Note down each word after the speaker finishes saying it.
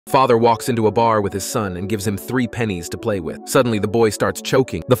Father walks into a bar with his son and gives him 3 pennies to play with. Suddenly, the boy starts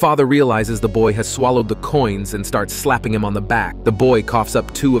choking. The father realizes the boy has swallowed the coins and starts slapping him on the back. The boy coughs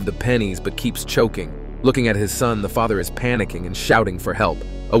up 2 of the pennies but keeps choking. Looking at his son, the father is panicking and shouting for help.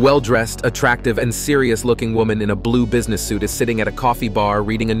 A well-dressed, attractive, and serious-looking woman in a blue business suit is sitting at a coffee bar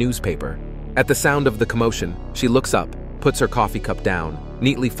reading a newspaper. At the sound of the commotion, she looks up, puts her coffee cup down,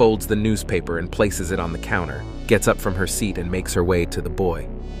 neatly folds the newspaper and places it on the counter, gets up from her seat and makes her way to the boy.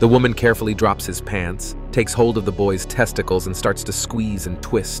 The woman carefully drops his pants, takes hold of the boy's testicles and starts to squeeze and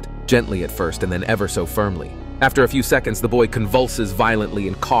twist, gently at first and then ever so firmly. After a few seconds, the boy convulses violently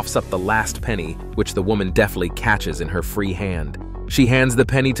and coughs up the last penny, which the woman deftly catches in her free hand. She hands the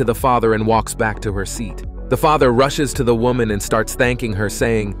penny to the father and walks back to her seat. The father rushes to the woman and starts thanking her,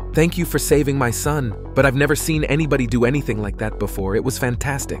 saying, "Thank you for saving my son, but I've never seen anybody do anything like that before. It was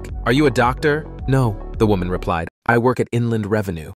fantastic. Are you a doctor?" "No," the woman replied. "I work at Inland Revenue."